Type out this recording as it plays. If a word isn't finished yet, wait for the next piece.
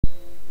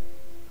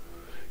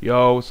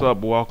Yo, what's up?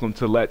 Welcome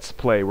to Let's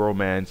Play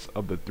Romance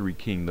of the Three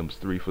Kingdoms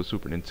 3 for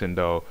Super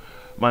Nintendo.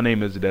 My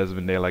name is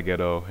Desmond De La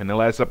Ghetto. In the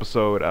last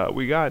episode,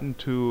 we got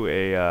into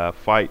a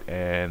fight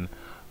and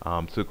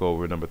took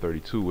over number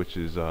 32, which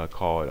is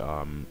called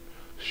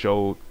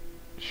Shou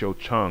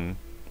Chung,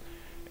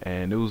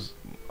 and it was,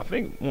 I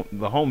think,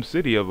 the home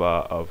city of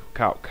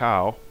Cao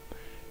Cao.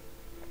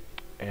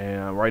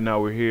 And right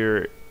now we're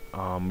here.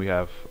 We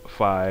have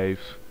 5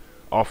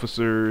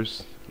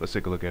 officers. Let's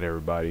take a look at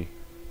everybody.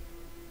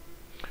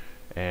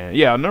 And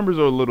yeah, our numbers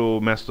are a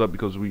little messed up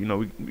because we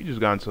just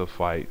got into a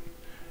fight,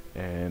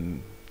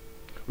 and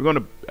we're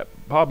gonna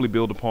probably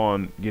build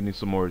upon getting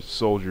some more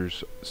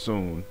soldiers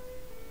soon.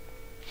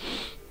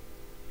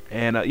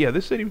 And yeah,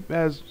 this city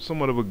has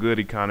somewhat of a good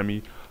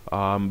economy,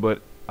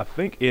 but I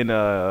think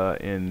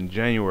in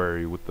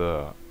January with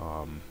the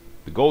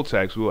gold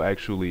tax, we'll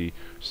actually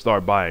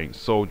start buying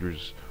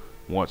soldiers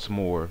once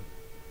more.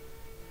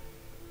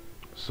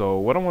 So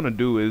what I want to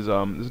do is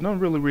there's nothing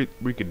really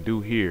we can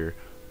do here.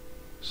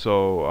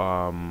 So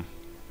I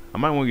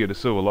might want to get a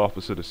civil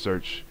officer to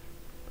search,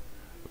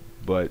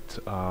 but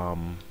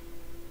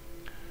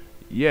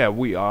yeah,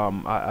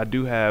 I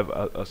do have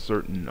a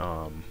certain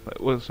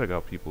let's check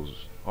out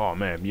people's. Oh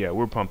man, yeah,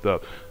 we're pumped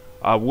up.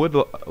 I would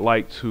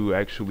like to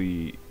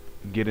actually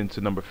get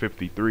into number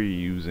 53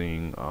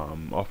 using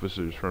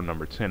officers from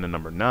number 10 and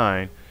number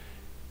 9,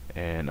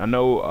 and I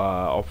know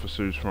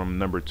officers from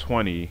number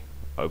 20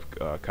 of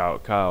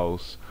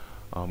Cao's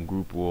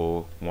group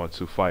will want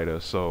to fight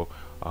us. So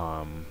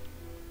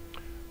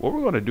what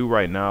we're going to do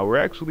right now, we're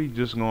actually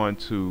just going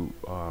to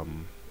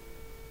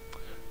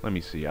let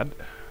me see,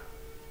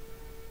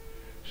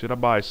 should I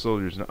buy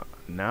soldiers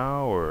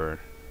now or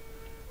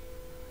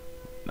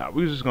nah?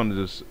 We're just going to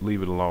just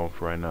leave it alone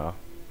for right now.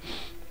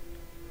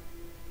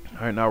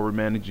 Alright, now we're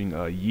managing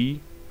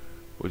Yi,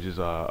 which is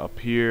up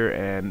here,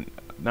 and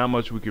not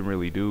much we can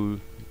really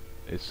do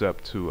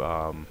except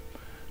to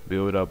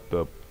build up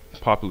the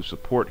popular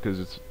support because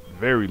it's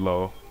very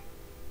low.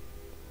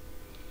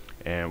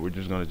 And we're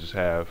just gonna just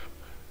have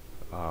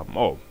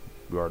oh,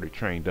 we already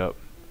trained up.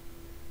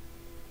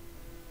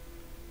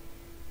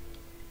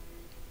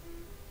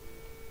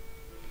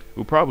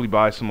 We'll probably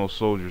buy some more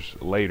soldiers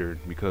later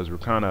because we're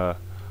kind of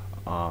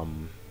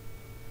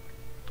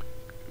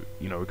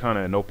we're kind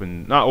of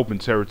in not open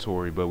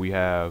territory, but we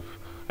have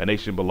a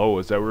nation below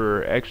us that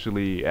we're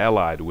actually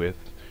allied with,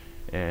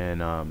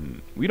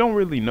 and we don't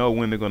really know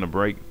when they're gonna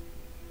break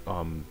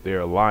their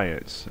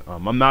alliance.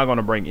 I'm not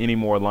gonna bring any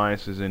more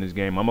alliances in this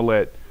game. I'm gonna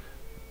let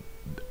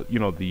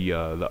the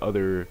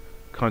other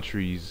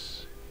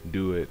countries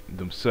do it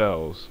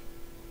themselves,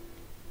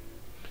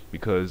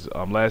 because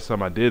last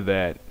time I did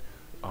that,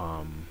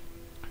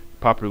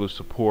 popular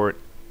support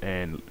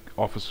and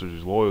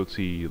officers'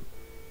 loyalty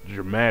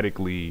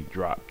dramatically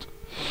dropped.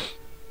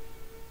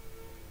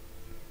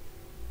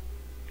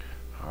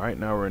 Alright,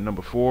 now we're at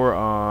number 4.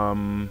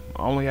 I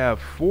only have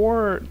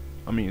 4,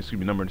 I mean, excuse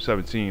me, number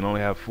 17. I only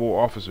have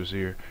 4 officers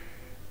here.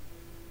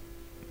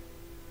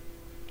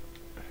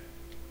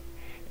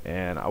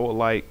 And I would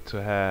like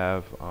to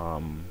have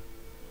oh,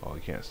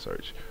 you can't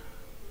search.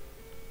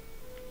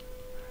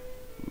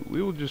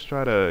 We will just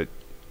try to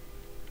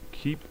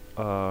keep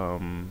our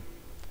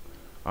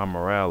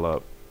morale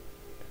up,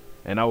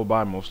 and I will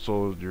buy more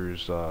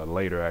soldiers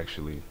later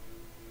actually.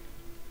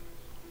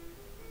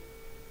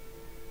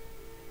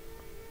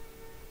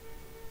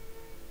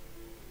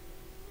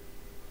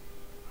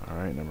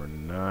 Alright, number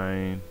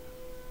 9.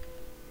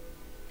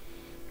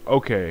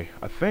 Okay,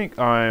 I think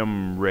I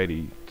am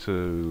ready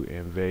to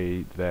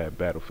invade that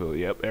battlefield.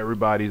 Yep,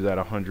 everybody's at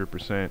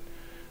 100%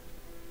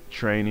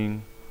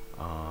 training.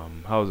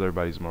 How's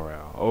everybody's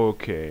morale?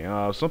 Okay,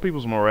 some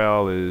people's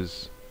morale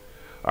is...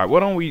 Alright, why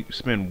don't we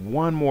spend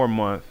one more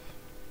month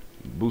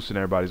boosting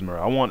everybody's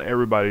morale? I want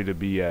everybody to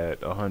be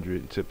at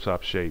 100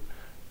 tip-top shape.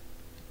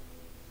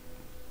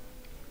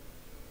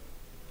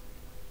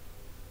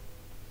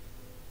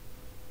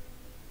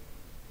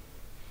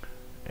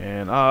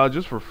 And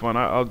just for fun,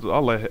 I'll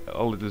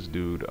let this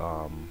dude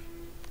kind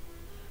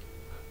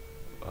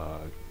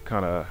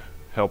of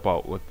help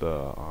out with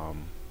the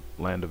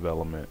land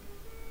development.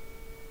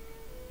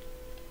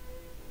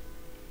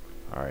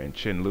 Alright, and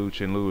Chin Lu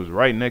is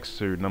right next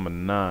to number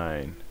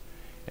 9,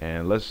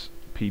 and let's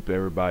peep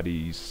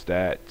everybody's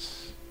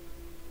stats.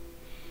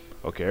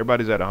 Okay,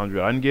 everybody's at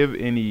 100. I didn't give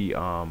any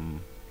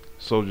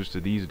soldiers to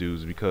these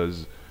dudes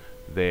because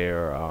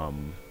their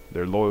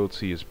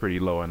loyalty is pretty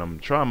low, and I'm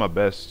trying my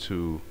best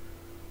to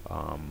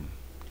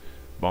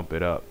bump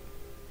it up.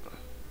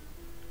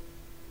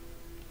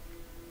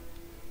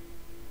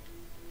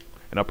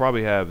 And I'll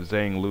probably have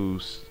Zhang Lu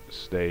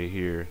stay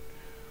here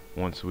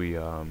once we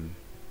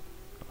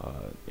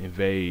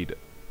invade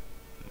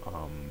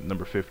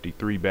number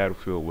 53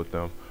 battlefield with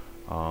them.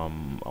 I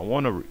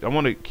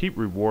want to keep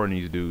rewarding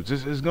these dudes.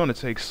 It's going to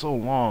take so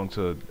long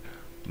to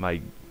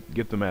like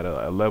get them at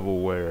a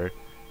level where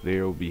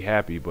they'll be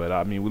happy, but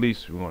I mean, at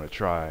least we're going to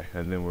try,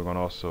 and then we're going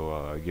to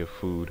also give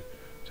food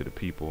to the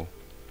people.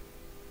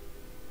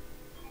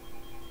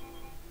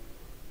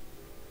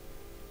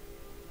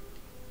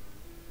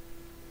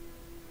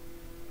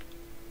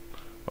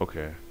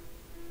 Okay.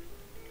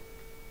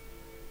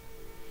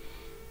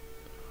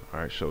 All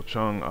right, so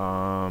Chung.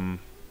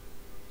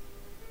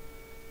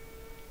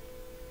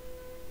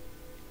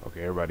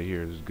 Okay, everybody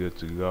here is good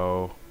to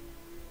go.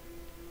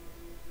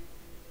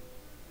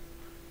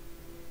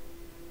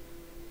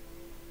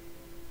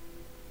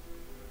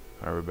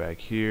 All right, we're back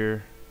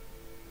here,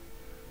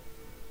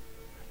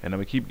 and I'm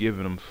gonna keep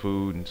giving them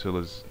food until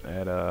it's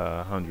at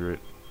 100.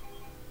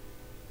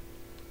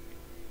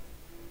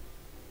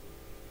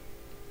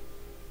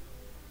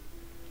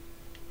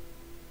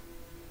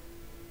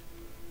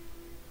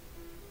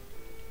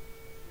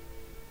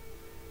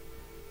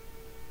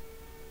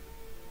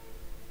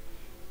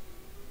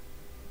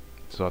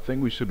 So I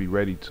think we should be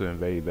ready to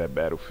invade that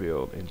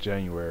battlefield in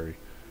January.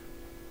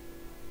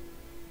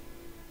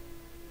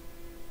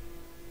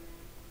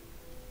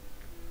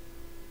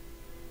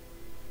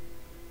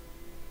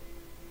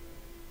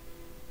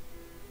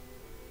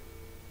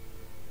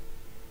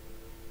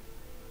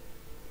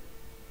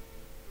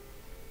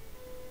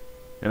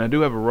 And I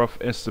do have a rough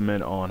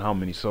estimate on how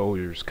many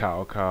soldiers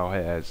Cao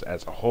has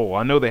as a whole.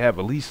 I know they have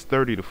at least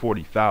 30 to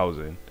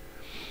 40,000.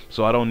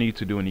 So I don't need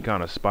to do any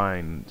kind of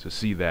spying to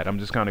see that. I'm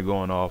just kind of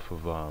going off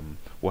of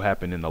what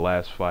happened in the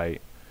last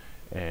fight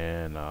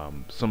and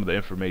some of the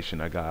information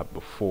I got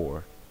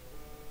before.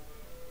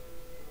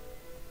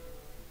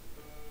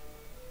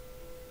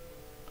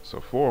 So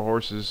 4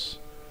 horses,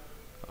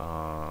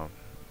 uh,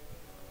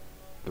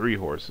 3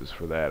 horses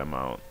for that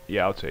amount.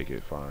 Yeah, I'll take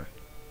it. Fine.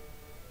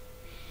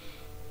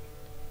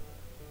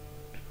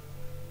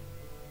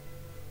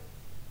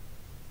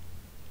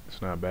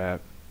 It's not bad.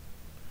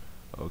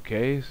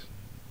 Okay,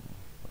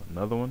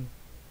 another one.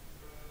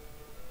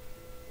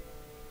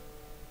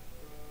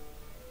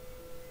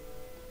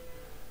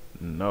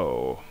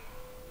 No.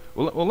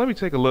 Well, let me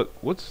take a look.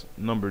 What's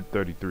number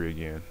 33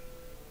 again?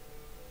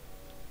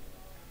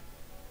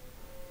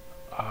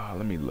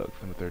 Let me look.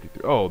 Number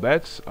 33. Oh,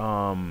 that's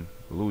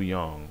Lu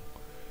Yong.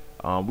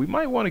 We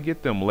might want to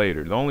get them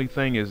later. The only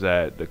thing is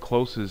that the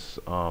closest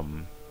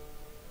one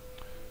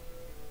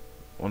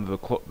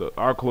of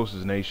our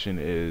closest nation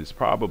is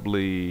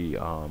probably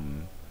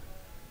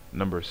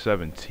number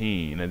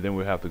 17, and then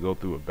we have to go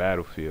through a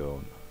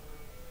battlefield.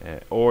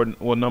 Or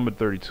well, number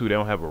 32, they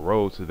don't have a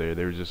road to there.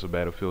 There's just a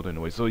battlefield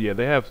anyway. So yeah,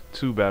 they have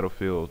 2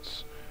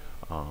 battlefields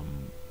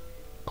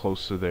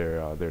close to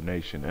their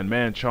nation, and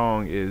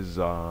Manchong is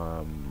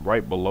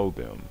right below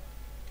them.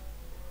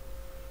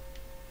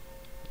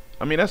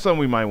 I mean, that's something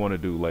we might want to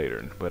do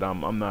later, but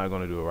I'm not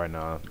gonna do it right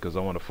now because I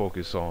want to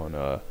focus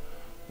on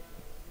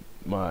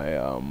my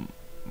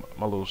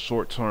my little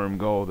short-term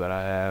goal that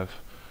I have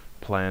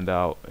planned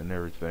out and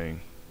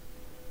everything.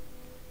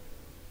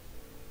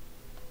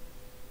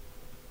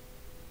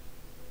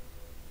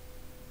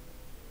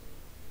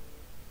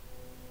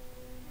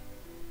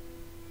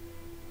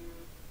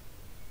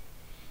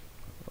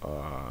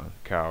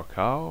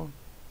 Cow.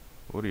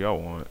 What do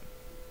y'all want?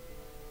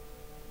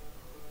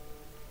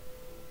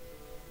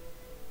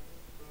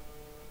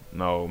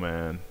 No,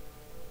 man.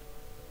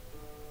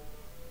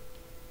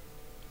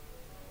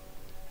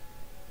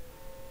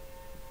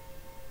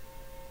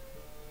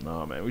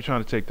 No, man. We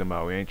trying to take them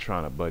out. We ain't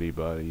trying to buddy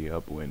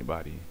up with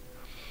anybody.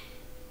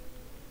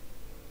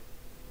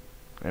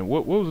 And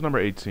what was number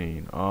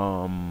 18?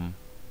 Man,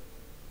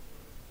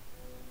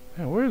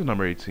 where is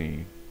number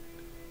 18?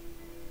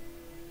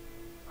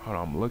 Hold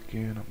on, I'm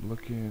looking.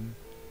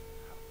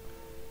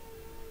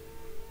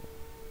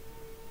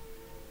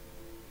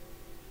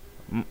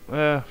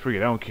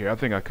 Forget. I don't care. I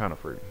think I kind of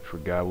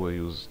forgot what he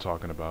was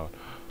talking about.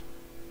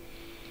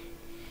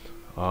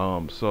 Yeah,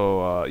 I'm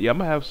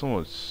gonna have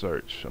someone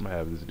search. I'm gonna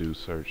have this dude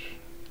search.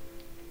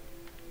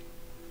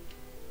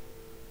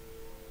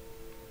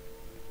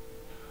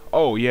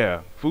 Oh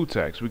yeah, food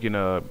tax. We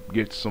can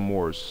get some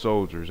more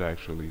soldiers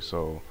actually.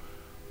 So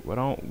why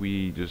don't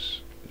we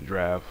just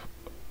draft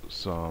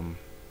some?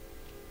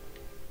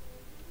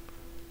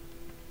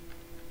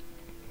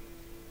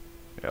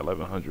 Yeah,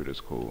 1100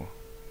 is cool.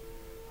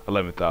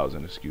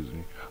 11,000, excuse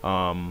me.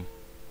 Why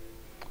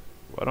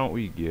don't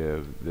we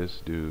give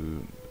this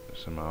dude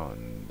some out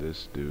and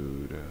this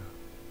dude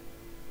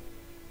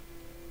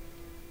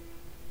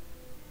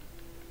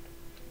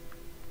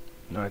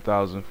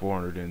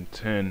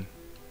 9,410.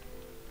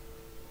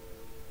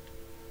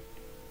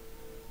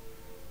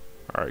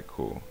 Alright,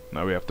 cool.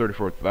 Now we have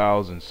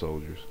 34,000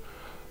 soldiers.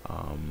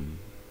 I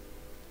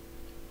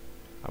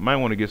might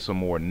want to get some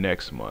more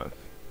next month.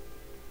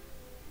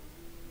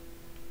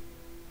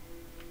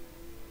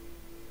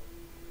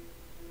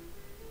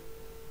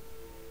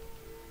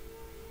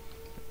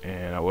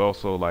 And I would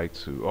also like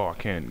to... Oh, I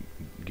can't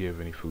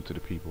give any food to the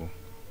people.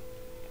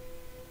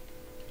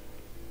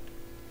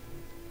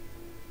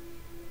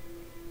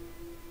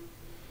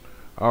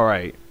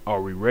 Alright,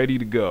 are we ready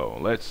to go?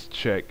 Let's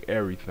check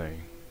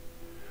everything.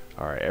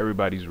 Alright,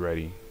 everybody's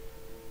ready.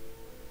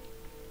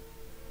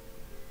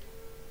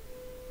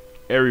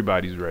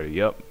 Everybody's ready.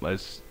 Yep,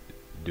 let's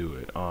do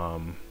it.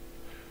 And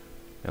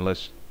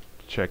let's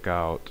check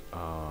out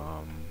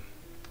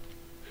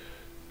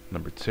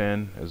number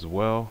 10 as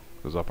well,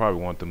 because I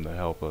probably want them to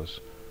help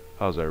us.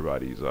 How's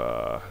everybody's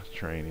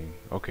training?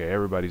 Okay,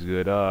 everybody's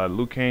good.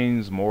 Liu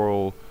Kang's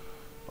morale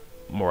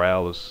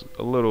is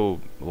a little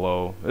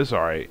low. It's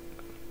alright.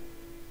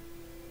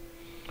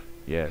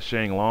 Yeah,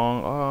 Shang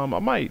Long. I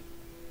might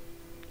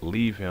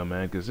leave him,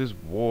 man, because this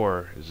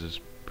war is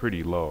just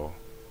pretty low.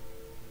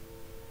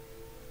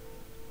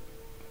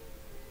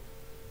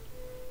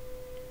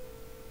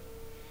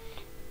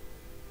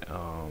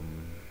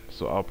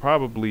 So I'll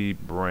probably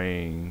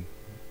bring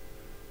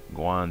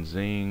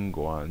Guanxing,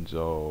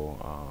 Guangzhou,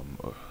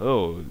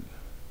 oh,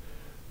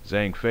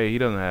 Zhang Fei. He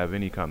doesn't have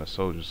any kind of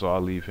soldiers, so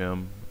I'll leave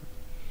him.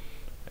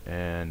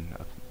 And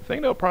I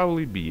think that'll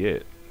probably be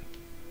it.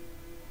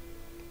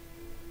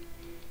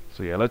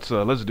 So yeah, let's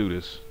do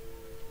this.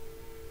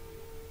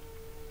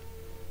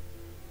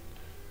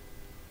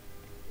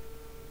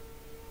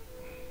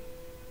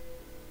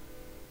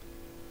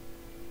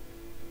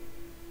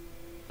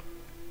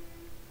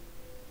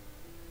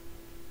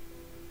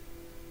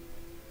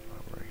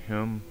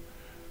 Him,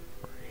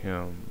 bring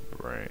him,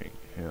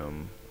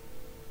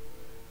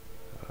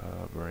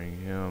 bring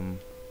him.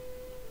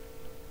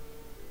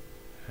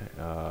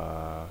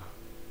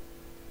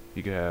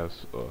 He could have.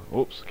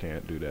 Oops,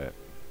 can't do that.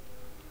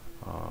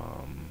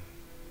 I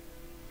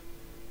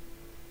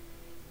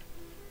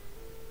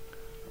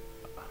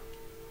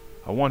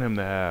want him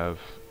to have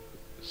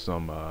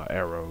some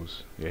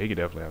arrows. Yeah, he could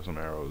definitely have some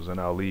arrows, and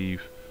I'll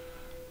leave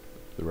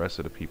the rest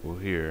of the people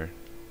here.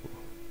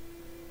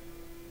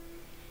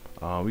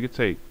 We could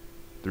take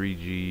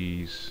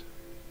 3Gs.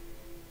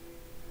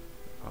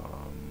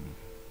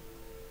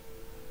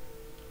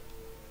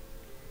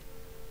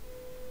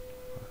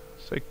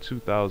 Let's take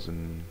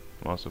 2,000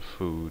 lots of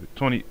food.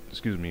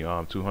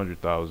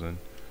 200,000.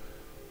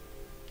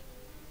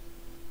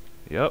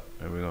 Yep,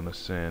 and we're gonna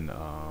send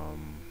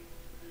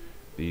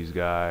these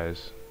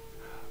guys.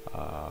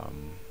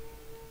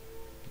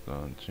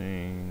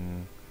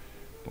 Ching,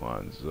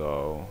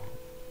 Guangzhou.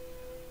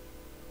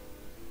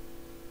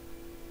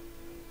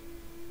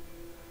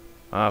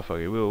 Fuck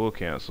it. We'll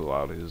cancel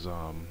out his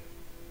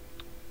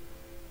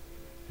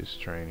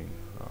training.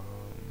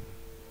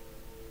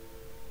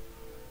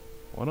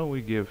 Why don't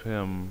we give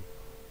him?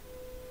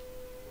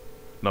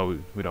 No,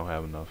 we don't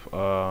have enough.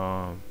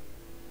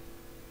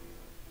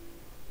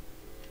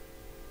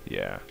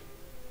 Yeah,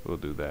 we'll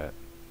do that.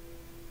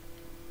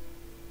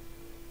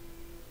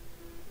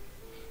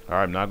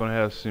 Alright, I'm not gonna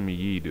have Simi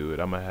Yi do it.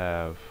 I'm gonna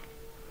have.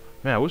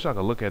 Man, I wish I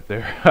could look at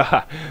their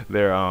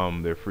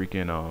their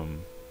freaking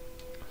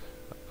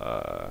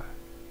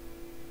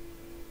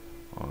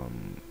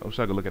I wish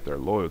I could look at their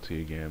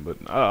loyalty again, but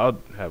I'll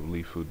have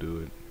Li Fu do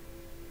it.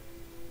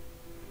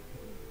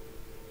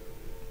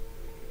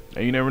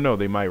 And you never know,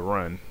 they might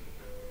run.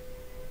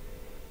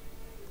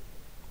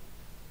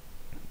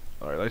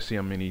 Alright, let's see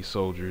how many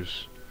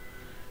soldiers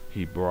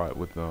he brought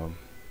with them.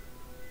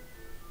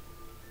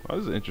 Oh,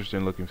 this is an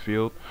interesting looking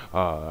field.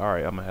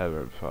 Alright, I'm gonna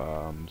have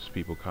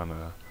people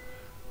kinda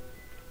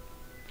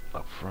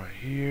up front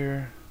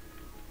here.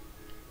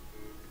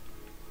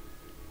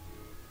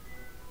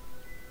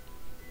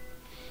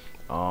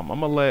 I'm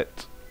gonna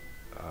let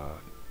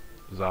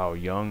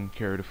Zhao Young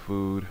carry the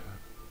food.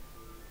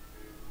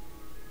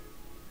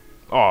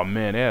 Oh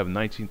man, they have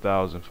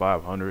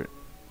 19,500.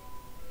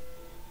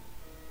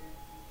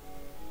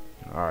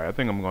 Alright, I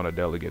think I'm gonna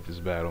delegate this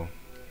battle.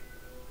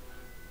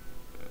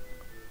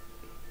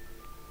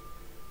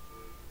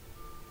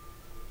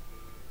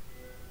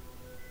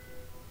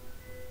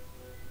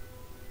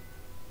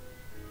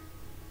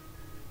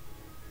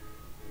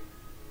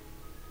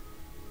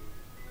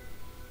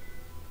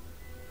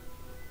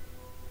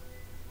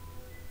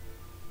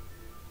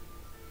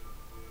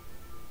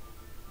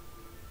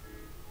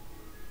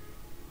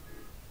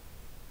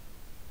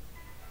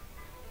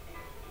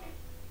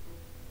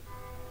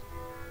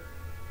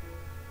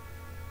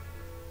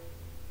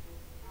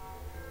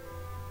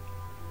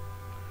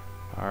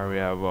 Alright, we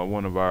have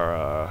one of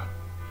our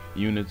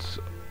units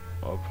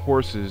of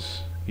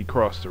horses. He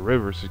crossed the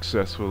river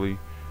successfully.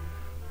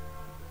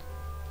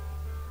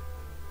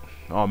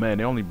 Oh man,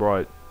 they only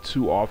brought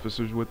 2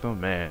 officers with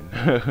them. Man,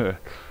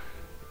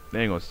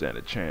 they ain't gonna stand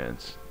a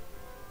chance.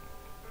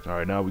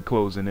 Alright, now we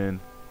closing in.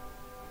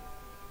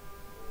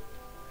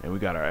 And we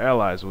got our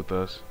allies with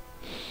us.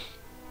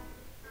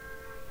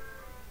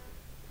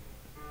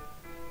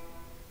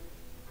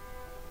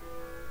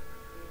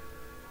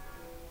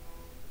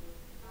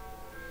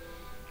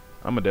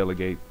 I'm gonna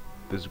delegate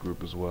this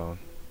group as well.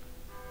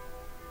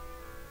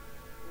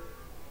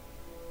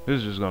 This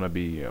is just gonna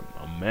be a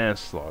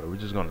manslaughter. We're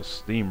just gonna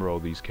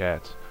steamroll these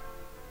cats.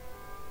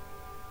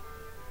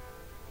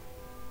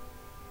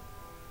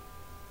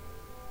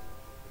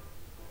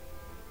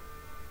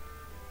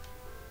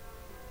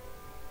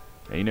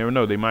 And you never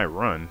know, they might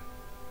run.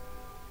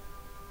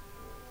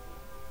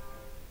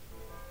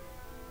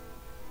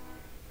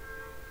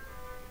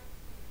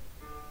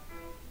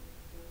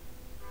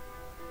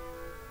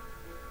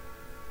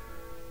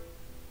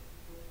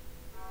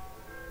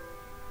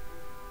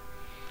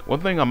 One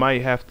thing I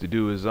might have to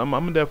do is I'm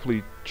gonna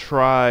definitely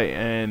try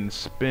and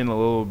spend a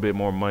little bit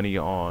more money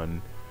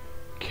on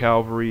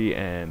cavalry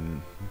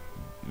and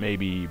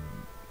maybe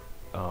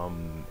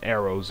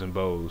arrows and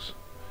bows,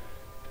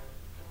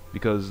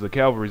 because the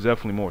cavalry is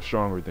definitely more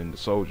stronger than the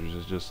soldiers.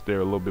 It's just they're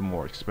a little bit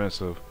more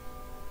expensive.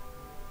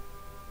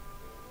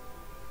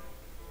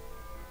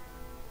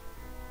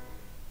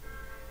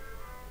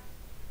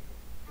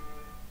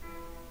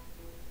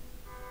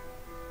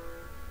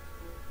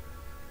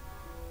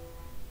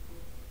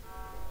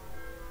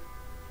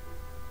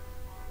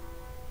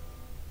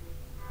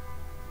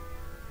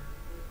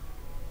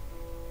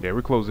 Yeah,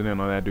 we're closing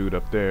in on that dude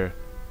up there.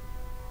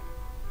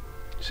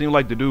 Seems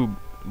like the dude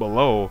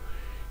below,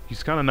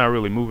 he's kind of not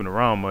really moving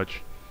around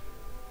much.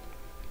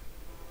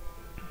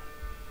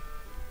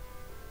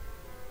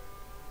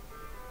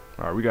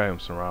 Alright, we got him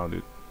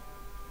surrounded.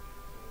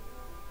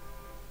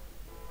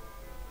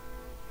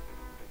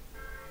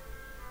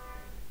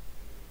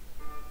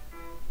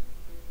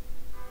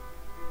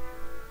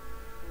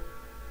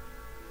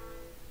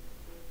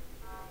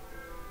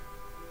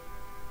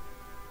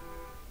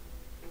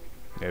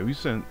 Yeah, we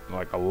sent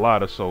like a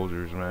lot of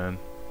soldiers, man.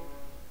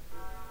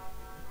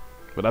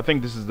 But I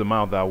think this is the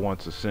amount that I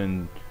want to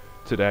send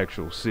to the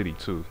actual city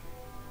too.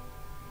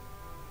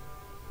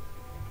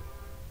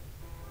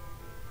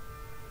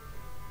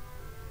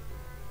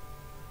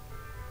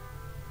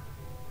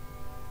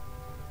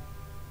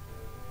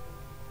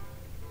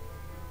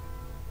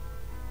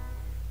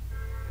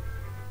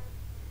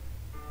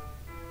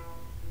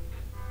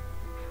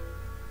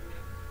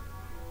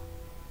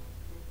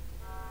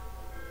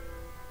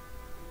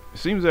 It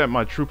seems that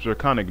my troops are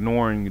kind of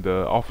ignoring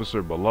the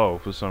officer below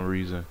for some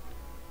reason.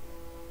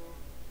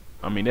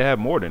 I mean, they have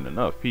more than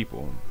enough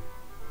people.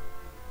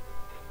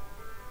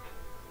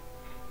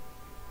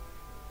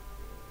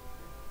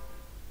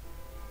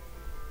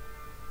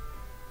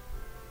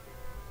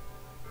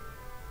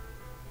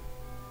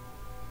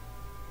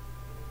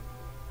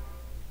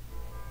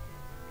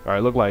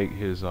 Alright, look like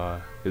his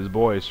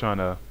boy is trying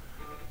to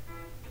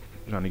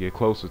get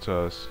closer to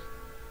us.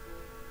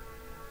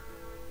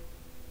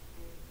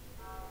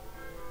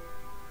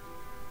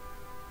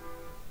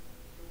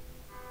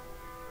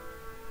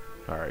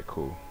 Alright,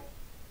 cool.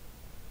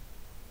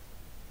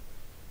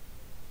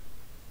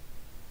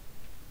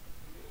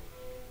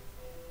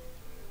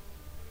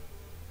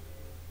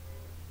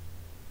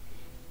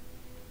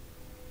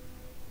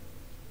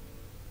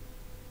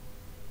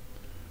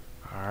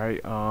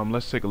 Alright,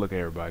 let's take a look at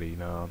everybody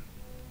now.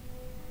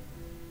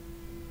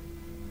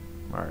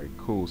 Alright,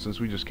 cool. Since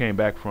we just came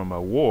back from a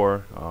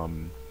war,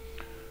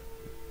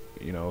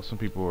 you know, some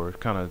people are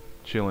kind of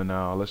chilling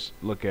now. Let's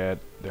look at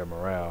their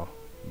morale.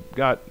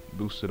 Got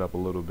boosted up a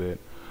little bit.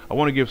 I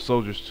want to give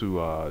soldiers to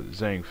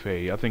Zhang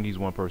Fei. I think he's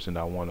one person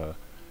that I want to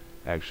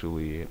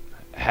actually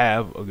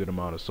have a good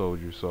amount of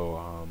soldiers.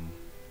 So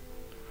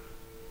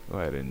go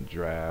ahead and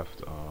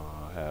draft.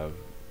 Have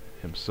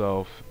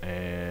himself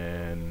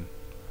and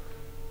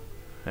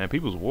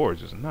People's War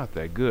is just not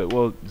that good.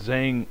 Well,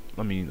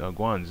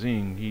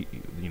 Guanxing,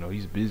 you know,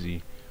 he's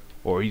busy,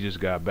 or he just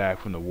got back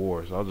from the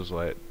war. So I'll just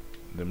let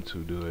them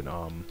two do it.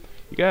 You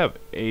can have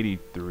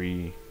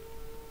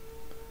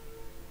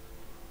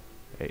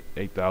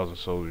 8,000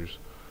 soldiers.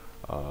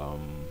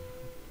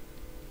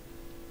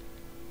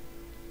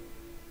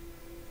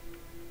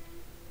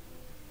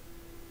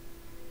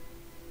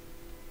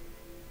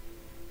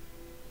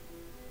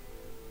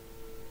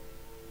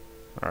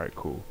 Alright,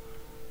 cool.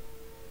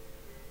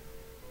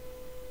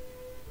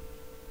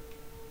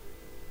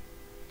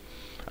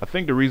 I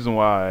think the reason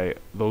why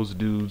those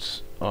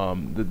dudes,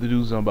 the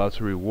dudes I'm about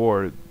to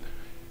reward,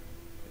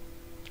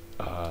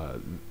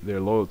 their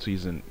loyalty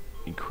isn't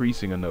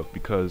increasing enough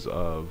because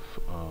of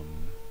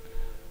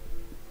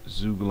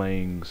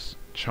Zhugelang's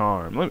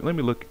charm. Let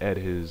me look at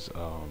his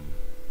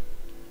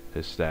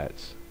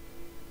stats.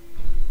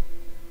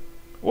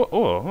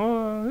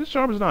 Well, his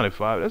charm is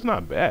 95. That's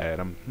not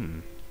bad.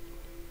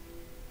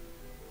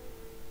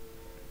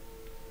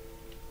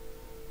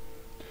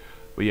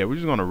 But yeah, we're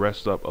just gonna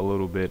rest up a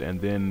little bit,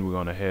 and then we're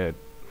gonna head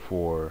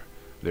for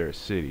their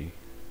city.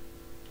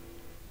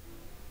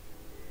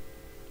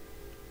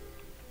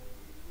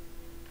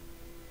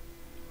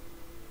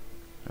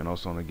 And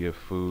also gonna give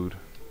food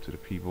to the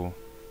people.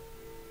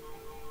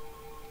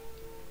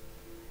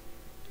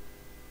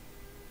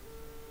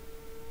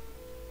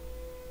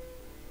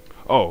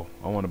 Oh,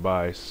 I want to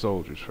buy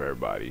soldiers for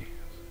everybody.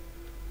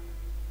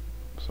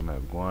 So I'm gonna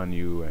have Guan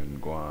Yu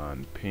and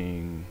Guan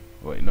Ping.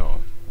 Wait,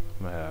 no,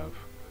 I'm gonna have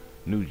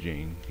Nu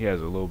Jing. He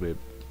has a little bit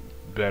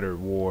better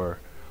war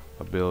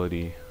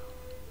ability.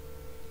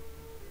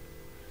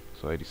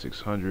 So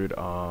 8,600.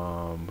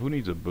 Who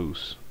needs a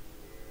boost?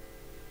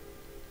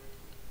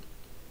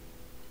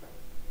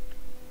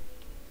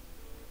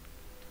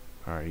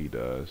 Alright, he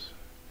does.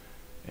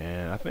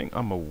 And I think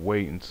I'm gonna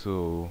wait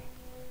until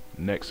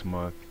next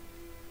month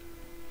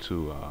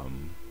to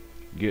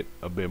get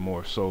a bit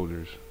more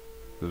soldiers.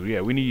 Cause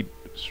yeah, we need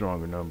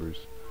stronger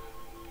numbers.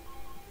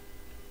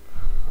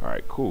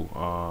 Alright, cool.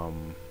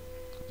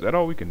 Is that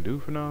all we can do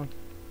for now?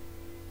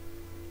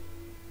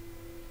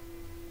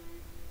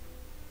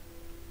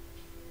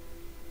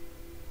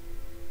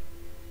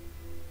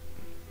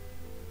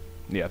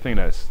 Yeah, I think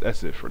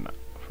that's it for now.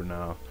 For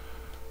now,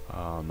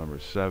 number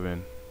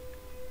 7.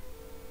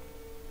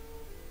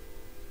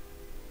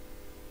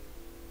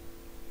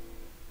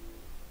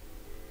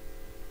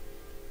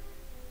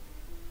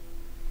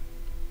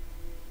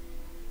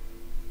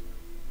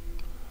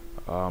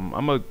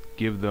 I'm gonna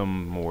give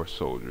them more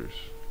soldiers.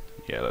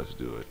 Yeah, let's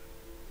do it.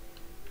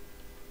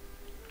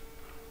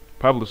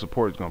 Probably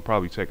support is gonna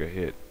probably take a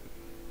hit,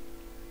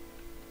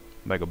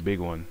 like a big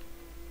one.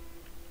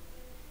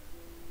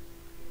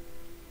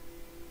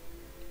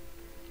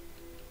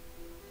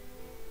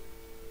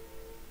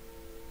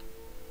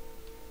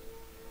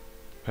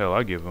 Hell,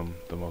 I give them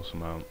the most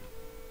amount.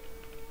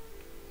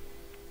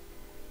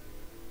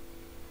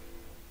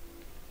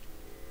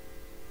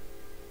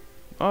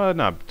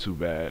 Not too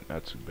bad.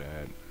 Not too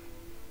bad.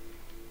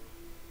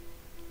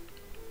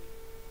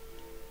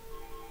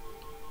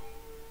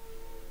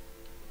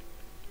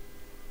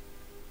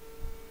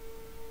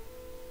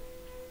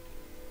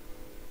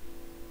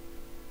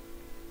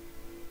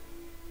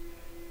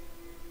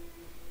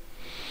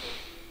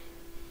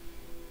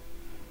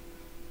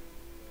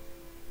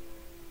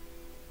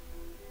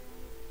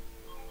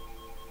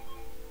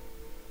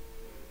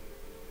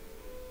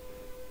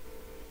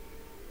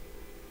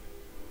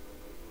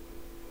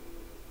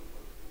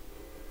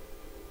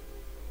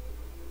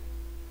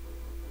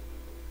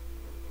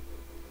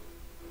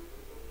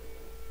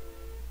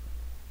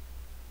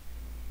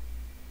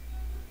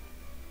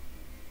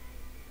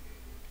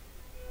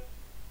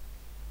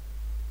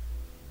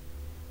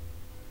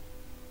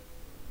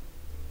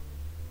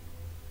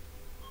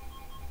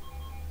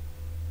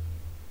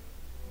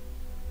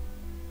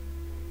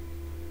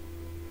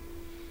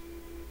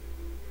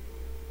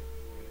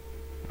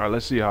 All right,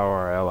 let's see how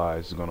our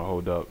allies are gonna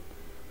hold up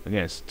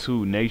against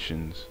 2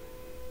 nations.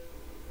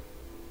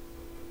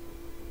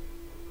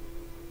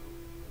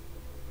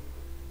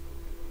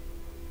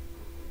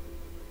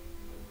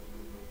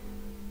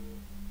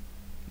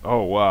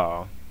 Oh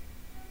wow.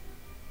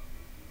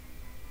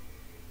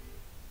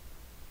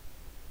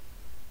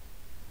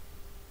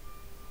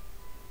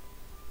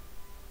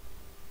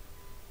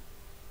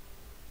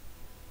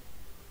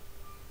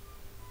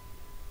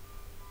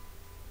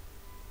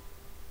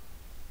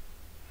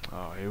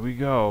 Oh, here we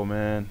go,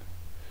 man.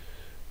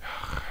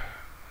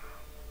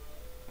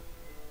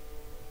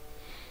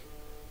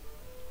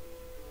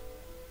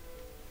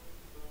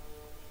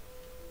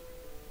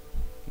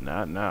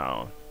 Not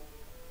now.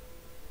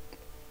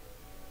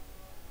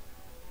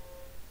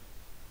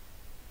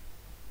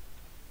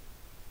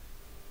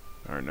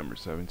 All right, number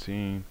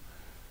 17.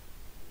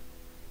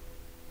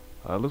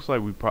 Looks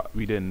like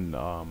we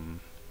didn't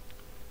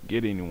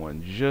get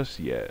anyone just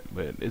yet,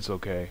 but it's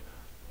okay.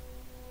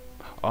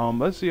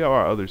 Let's see how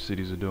our other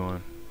cities are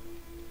doing.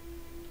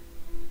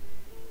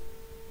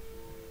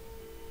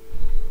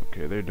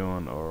 Okay, they're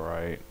doing all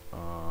right.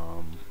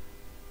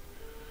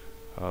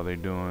 How they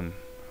doing?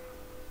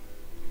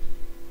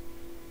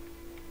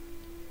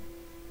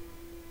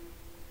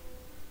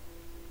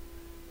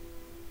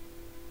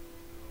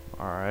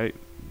 All right,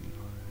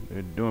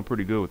 they're doing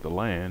pretty good with the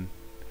land.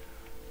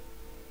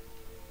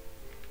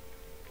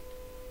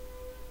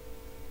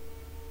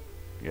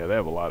 Yeah, they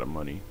have a lot of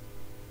money.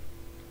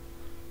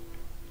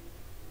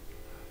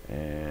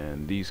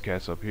 And these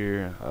cats up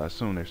here, I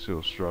assume they're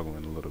still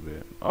struggling a little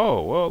bit.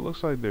 Oh, well, it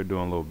looks like they're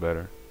doing a little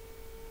better.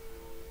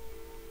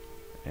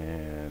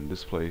 And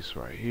this place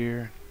right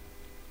here.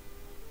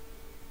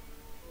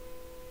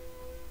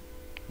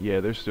 Yeah,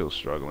 they're still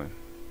struggling.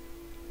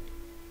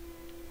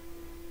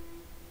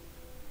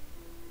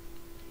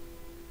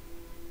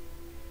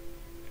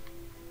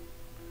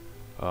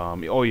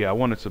 Oh yeah, I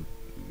wanted to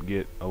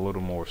get a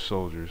little more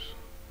soldiers.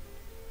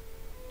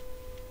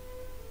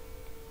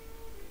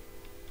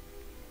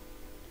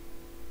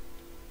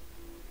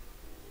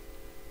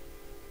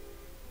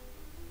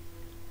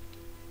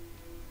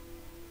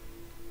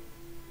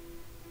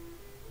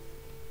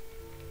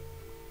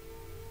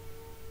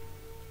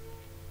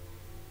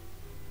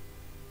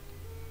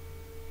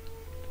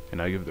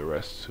 And I give the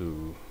rest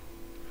to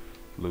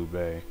Liu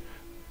Bei.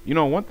 You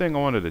know, one thing I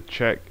wanted to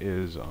check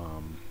is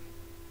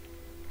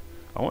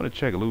I want to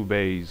check Liu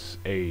Bei's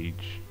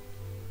age.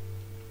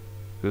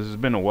 Because it's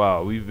been a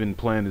while. We've been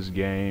playing this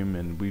game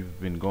and we've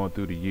been going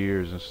through the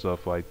years and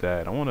stuff like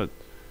that. I want to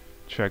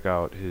check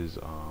out his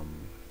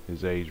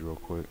age real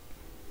quick.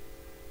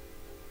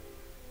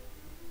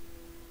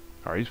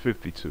 Alright, he's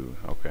 52.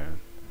 Okay.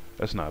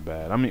 That's not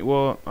bad. I mean,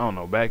 well, I don't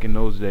know. Back in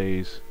those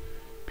days,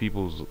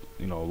 people's,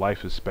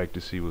 life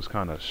expectancy was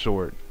kind of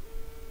short.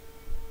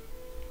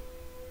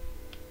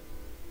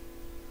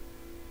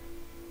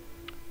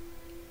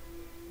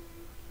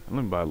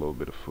 Let me buy a little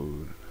bit of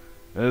food.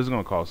 This is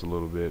gonna cost a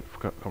little bit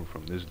coming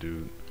from this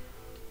dude.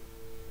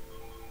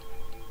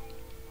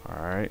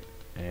 Alright,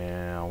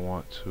 and I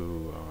want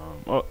to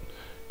oh,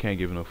 can't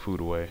give enough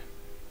food away.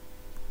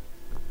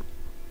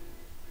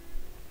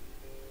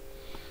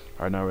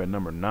 Alright, now we're at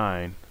number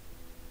 9.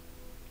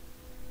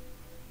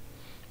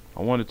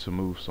 I wanted to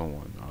move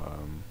someone.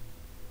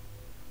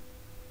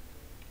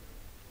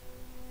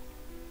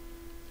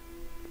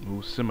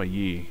 Move Sima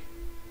Yi.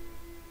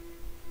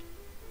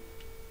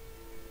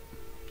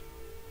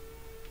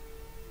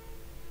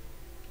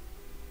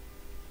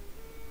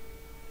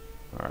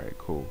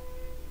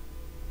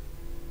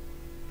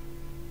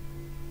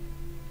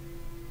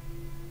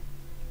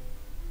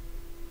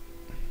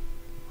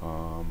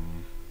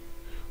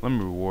 Let me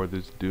reward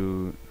this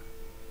dude.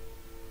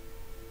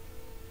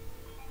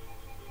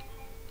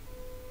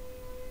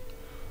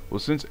 Well,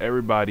 since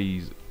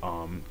everybody's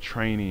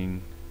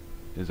training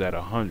is at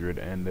 100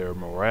 and their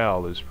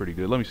morale is pretty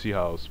good. Let me see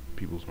how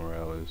people's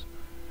morale is.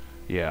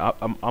 Yeah,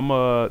 I'm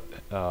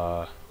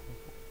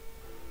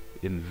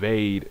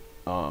invade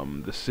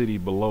the city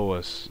below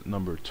us,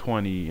 number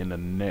 20, in the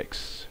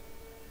next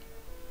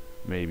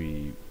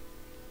maybe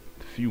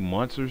few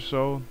months or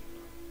so.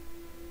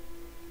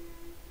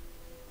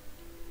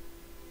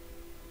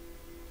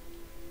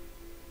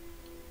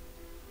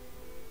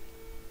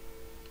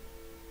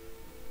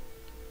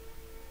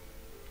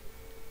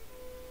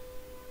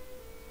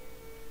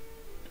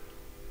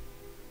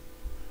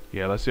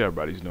 Yeah, let's see how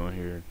everybody's doing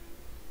here.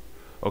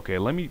 Okay,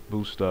 let me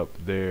boost up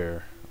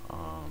their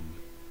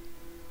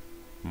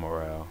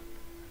morale.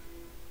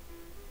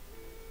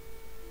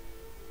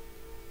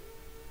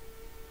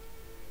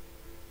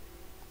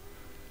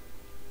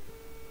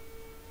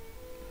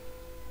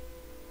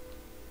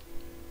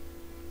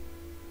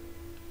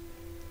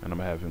 And I'm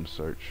gonna have him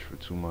search for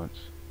 2 months.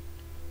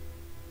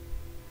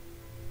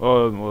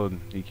 Oh, well,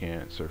 he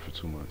can't search for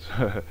 2 months.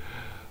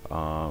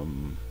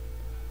 um,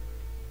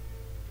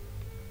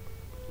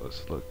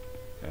 let's look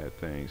at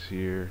things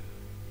here.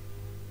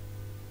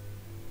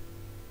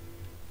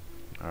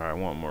 Alright, I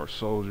want more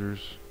soldiers.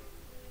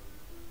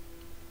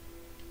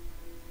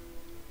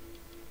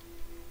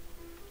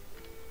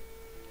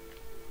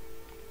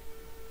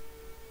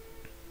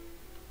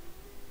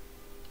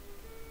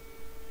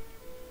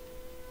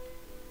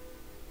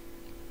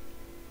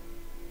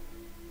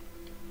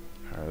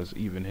 Alright, let's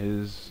even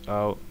his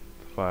out.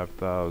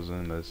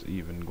 5,000. Let's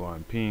even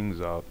Guan Ping's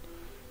out.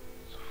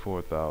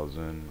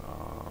 4,000.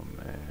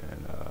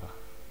 And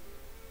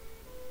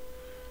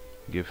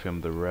give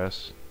him the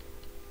rest.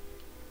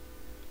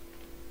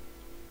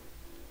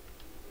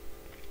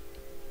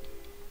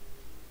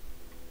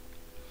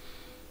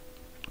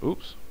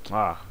 Oops.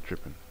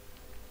 Tripping.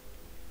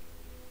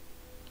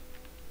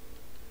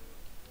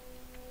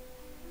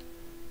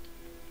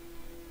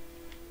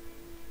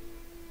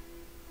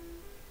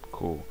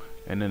 Cool.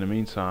 And in the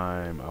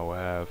meantime, I will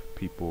have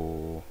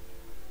people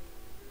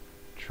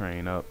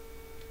train up.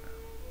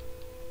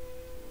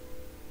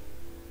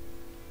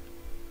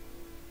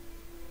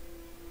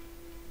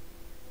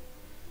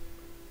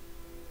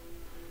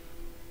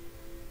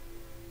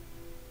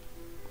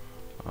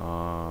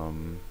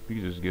 You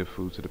can just give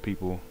food to the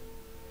people.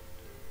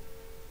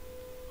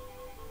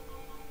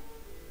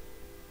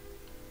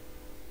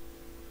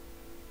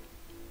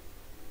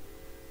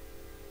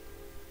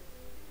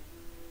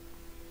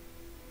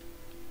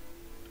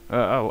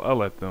 I'll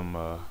let them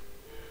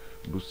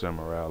boost their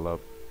morale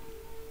up.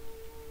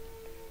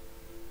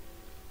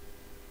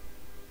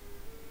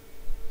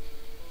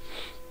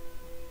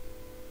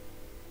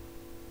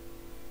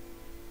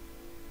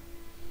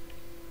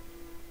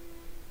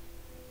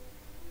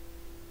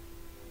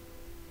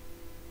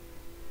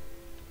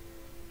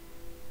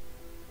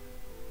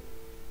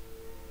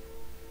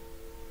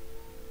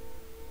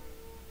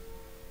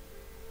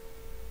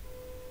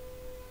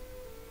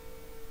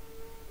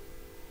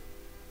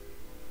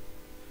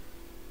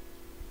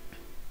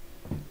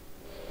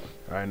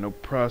 Alright, no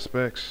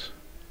prospects.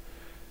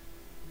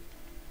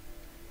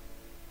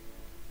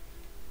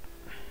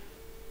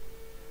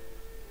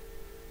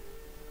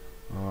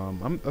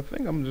 I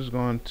think I'm just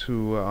going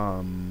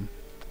to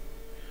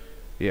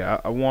yeah,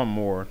 I want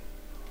more.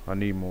 I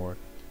need more.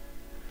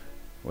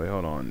 Wait,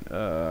 hold on.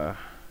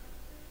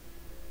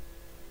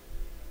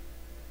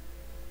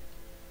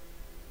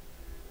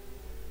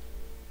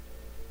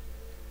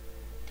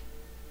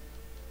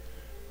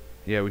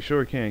 Yeah, we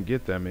sure can't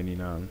get that many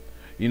now.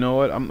 You know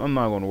what? I'm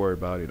not gonna worry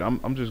about it.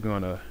 I'm just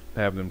gonna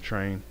have them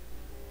train.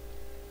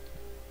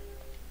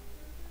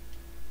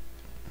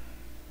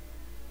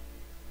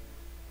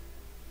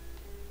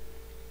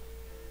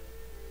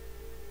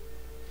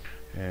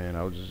 And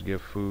I'll just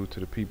give food to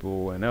the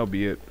people, and that'll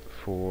be it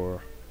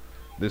for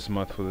this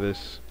month for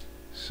this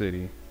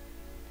city.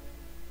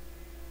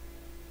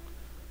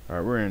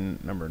 Alright, we're in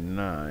number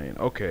 9.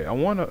 Okay, I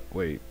wanna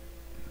wait.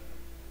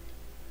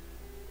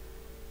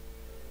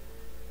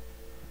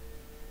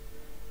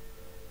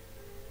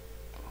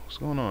 What's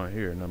going on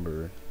here?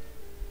 Number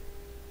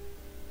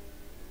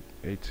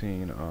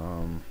 18.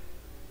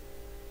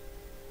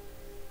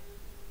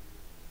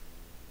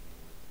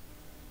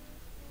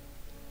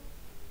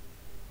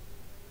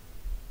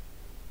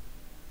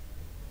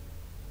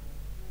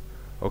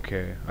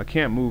 Okay, I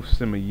can't move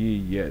Sima Yi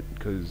yet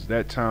because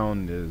that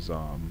town is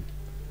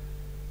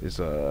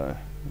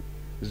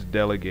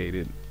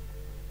delegated.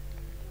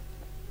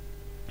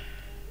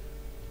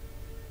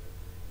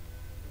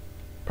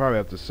 Probably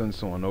have to send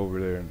someone over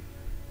there.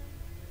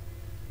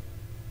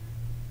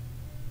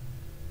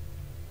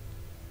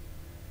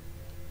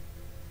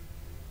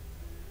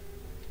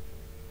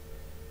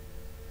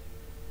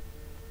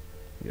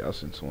 Yeah, I'll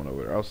send someone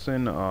over there. I'll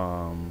send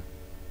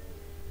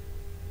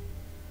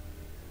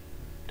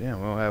damn,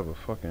 we don't have a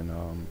fucking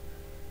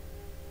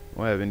we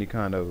don't have any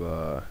kind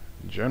of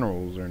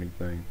generals or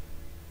anything.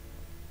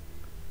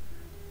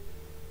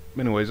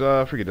 Anyways,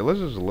 forget it. Let's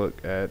just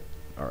look at.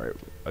 All right,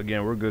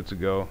 again, we're good to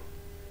go.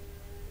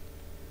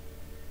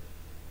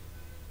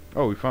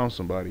 Oh, we found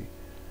somebody.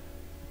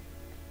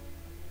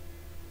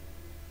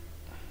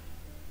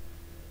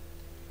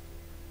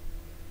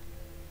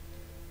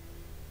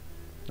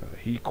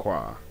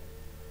 Hikwa.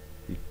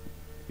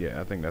 Yeah,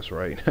 I think that's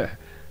right.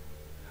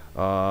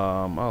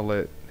 I'll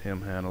let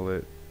him handle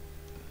it.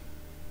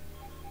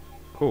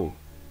 Cool.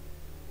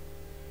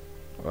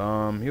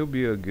 He'll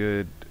be a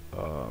good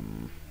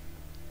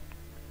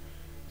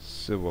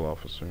civil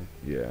officer.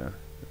 Yeah,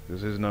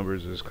 because his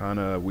numbers is kind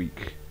of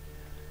weak.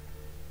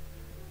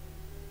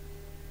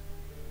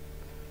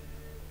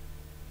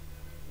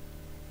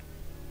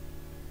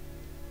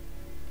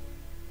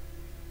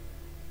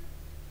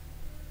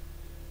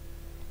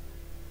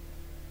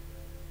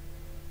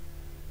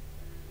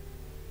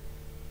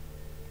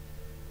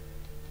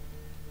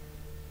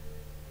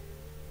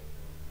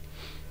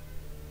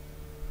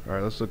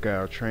 Alright, let's look at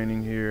our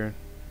training here.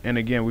 And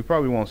again, we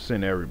probably won't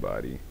send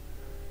everybody.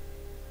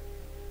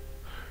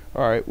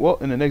 Alright, well,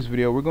 in the next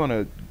video, we're going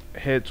to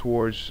head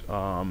towards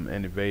and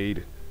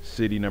invade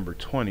city number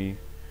 20,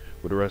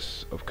 where the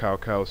rest of Cao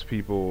Cao's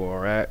people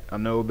are at. I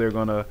know they're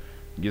going to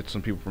get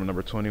some people from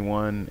number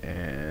 21,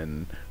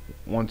 and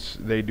once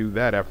they do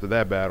that, after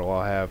that battle,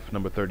 I'll have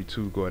number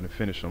 32 go ahead and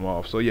finish them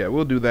off. So yeah,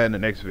 we'll do that in the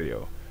next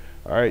video.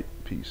 Alright,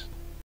 peace.